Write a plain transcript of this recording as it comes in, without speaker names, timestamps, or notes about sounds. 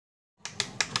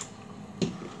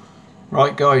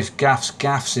Right guys,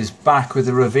 Gaffs is back with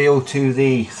a reveal to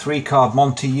the 3-card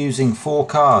Monte using 4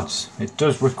 cards. It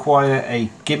does require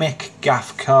a gimmick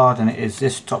Gaff card, and it is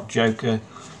this top joker.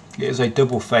 It is a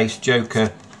double face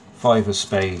joker, 5 of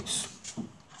spades.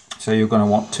 So you're going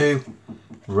to want 2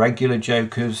 regular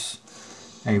jokers,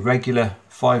 a regular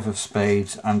 5 of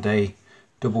spades and a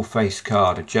double face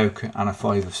card, a joker and a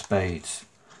 5 of spades.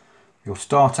 You'll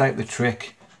start out the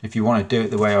trick, if you want to do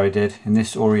it the way I did, in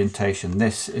this orientation.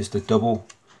 This is the double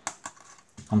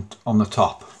on the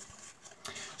top.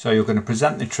 So you're going to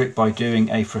present the trick by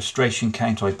doing a frustration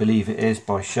count, I believe it is,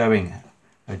 by showing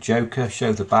a joker,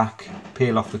 show the back,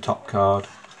 peel off the top card,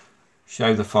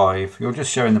 show the 5. You're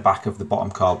just showing the back of the bottom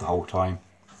card the whole time.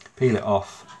 Peel it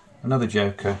off, another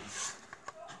joker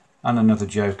and another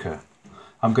joker.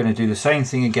 I'm going to do the same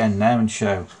thing again now and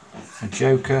show a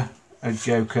joker, a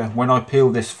joker. When I peel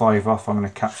this 5 off, I'm going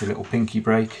to catch a little pinky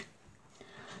break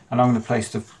and I'm going to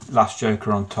place the last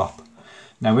joker on top.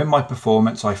 Now in my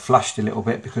performance I flashed a little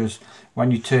bit because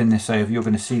when you turn this over you're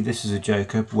going to see this is a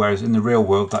joker, whereas in the real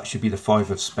world that should be the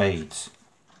 5 of spades.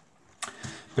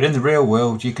 But in the real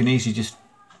world you can easily just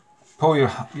pull your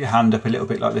hand up a little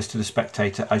bit like this to the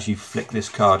spectator as you flick this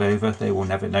card over. They will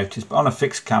never notice, but on a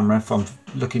fixed camera from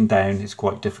looking down it's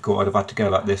quite difficult. I'd have had to go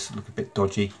like this, look a bit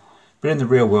dodgy. But in the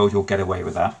real world you'll get away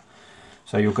with that.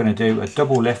 So you're going to do a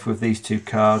double lift with these 2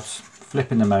 cards,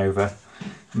 flipping them over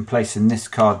and placing this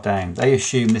card down. They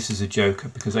assume this is a joker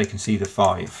because they can see the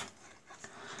 5.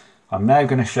 I'm now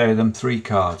going to show them 3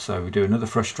 cards. So we do another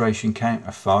frustration count,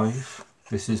 a 5.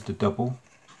 This is the double,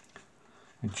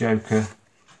 a joker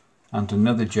and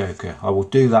another joker. I will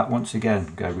do that once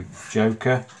again. Go with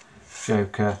joker,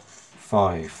 joker,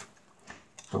 5.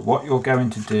 But what you're going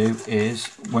to do is,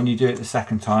 when you do it the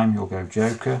second time, you'll go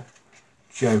joker,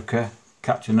 joker,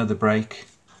 catch another break,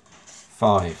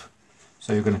 5.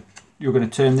 So you're going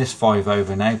to turn this 5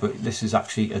 over now, but this is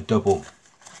actually a double.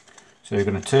 So you're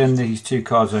going to turn these 2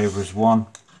 cards over as 1,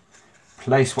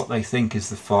 place what they think is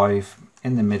the 5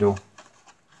 in the middle,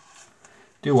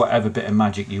 do whatever bit of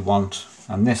magic you want,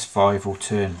 and this 5 will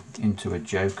turn into a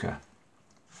joker.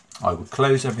 I would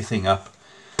close everything up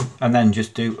and then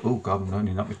just do, oh god, I'm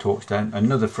only knocked my torch down,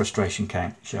 another frustration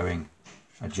count showing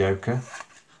a joker,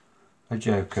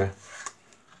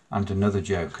 and another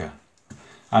joker.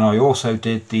 And I also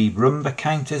did the rumba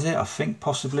count, is it? I think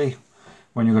possibly,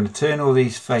 when you're going to turn all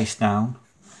these face down.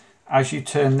 As you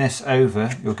turn this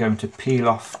over, you're going to peel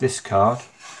off this card,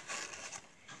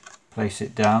 place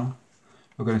it down.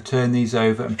 We're going to turn these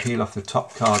over and peel off the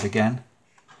top card again,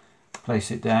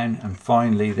 place it down, and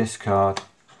finally this card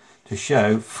to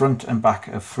show front and back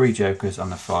of 3 jokers,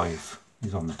 and the 5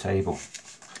 is on the table.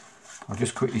 I'll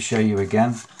just quickly show you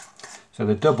again. So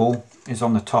the double is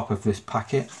on the top of this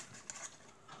packet.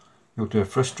 You'll do a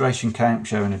frustration count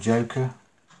showing a joker,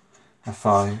 a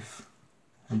 5,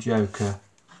 a joker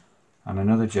and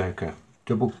another joker.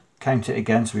 Double count it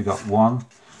again, so we've got 1,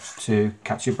 2,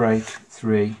 catch a break,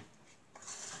 3,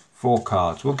 4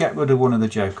 cards. We'll get rid of one of the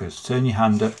jokers. Turn your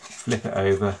hand up, flip it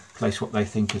over, place what they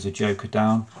think is a joker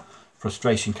down.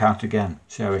 Frustration count again,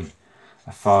 showing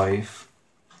a 5,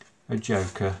 a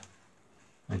joker,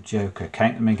 a joker.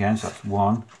 Count them again, so that's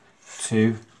 1,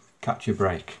 2, catch your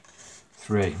break,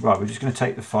 3. Right, we're just going to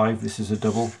take the 5, this is a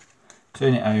double,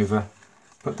 turn it over,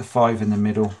 put the 5 in the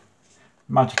middle,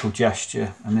 magical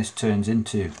gesture, and this turns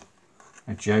into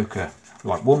a joker.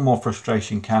 Like one more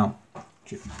frustration count,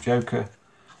 joker,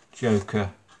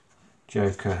 joker,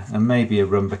 joker, and maybe a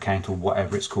rumba count or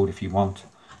whatever it's called if you want.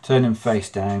 Turn them face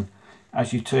down.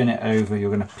 As you turn it over,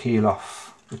 you're going to peel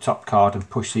off the top card and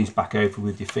push these back over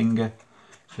with your finger.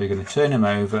 So you're going to turn them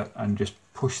over and just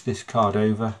push this card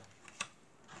over.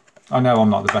 I know I'm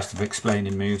not the best of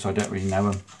explaining moves, I don't really know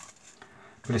them,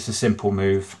 but it's a simple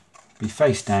move. Be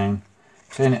face down,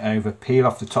 turn it over, peel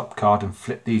off the top card and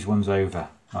flip these ones over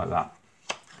like that.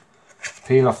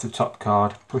 Peel off the top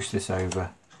card, push this over,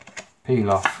 peel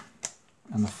off,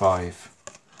 and the 5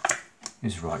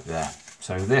 is right there.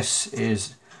 So this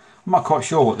is, I'm not quite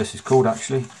sure what this is called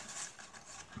actually.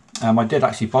 I did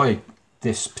actually buy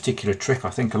this particular trick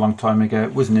I think a long time ago.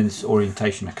 It wasn't in this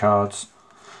orientation of cards.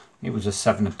 It was a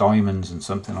 7 of diamonds and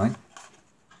something, I think.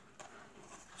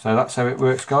 So that's how it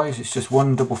works guys. It's just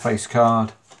 1 double face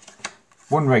card,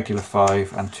 1 regular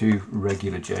 5 and 2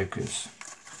 regular jokers.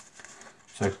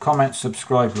 So comment,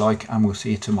 subscribe, like, and we'll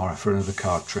see you tomorrow for another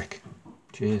card trick.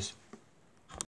 Cheers.